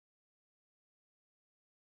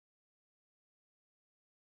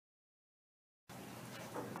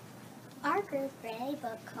Our group read a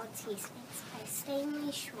book called Sea Snakes by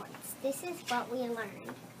Stanley Schwartz. This is what we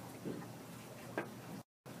learned.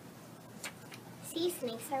 Sea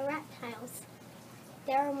snakes are reptiles.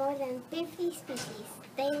 There are more than 50 species.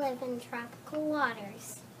 They live in tropical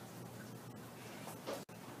waters.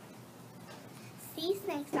 Sea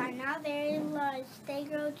snakes are not very large. They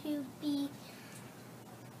grow to be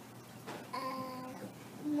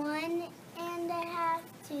 1.5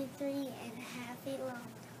 to 3.5 feet long.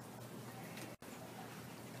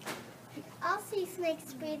 All sea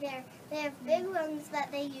snakes breathe air. They have big lungs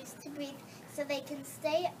that they use to breathe, so they can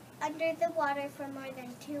stay under the water for more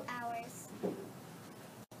than 2 hours.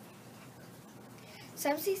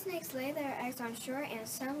 Some sea snakes lay their eggs on shore and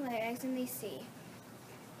some lay eggs in the sea.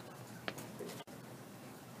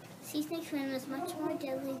 Sea snakes' venom is much more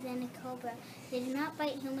deadly than a cobra. They do not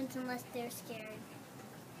bite humans unless they're scared.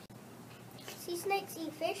 Sea snakes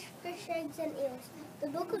eat fish, fish eggs, and eels. The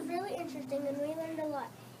book was really interesting and we learned a lot.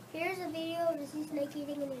 Here's a video of a sea snake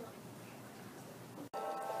eating an eel.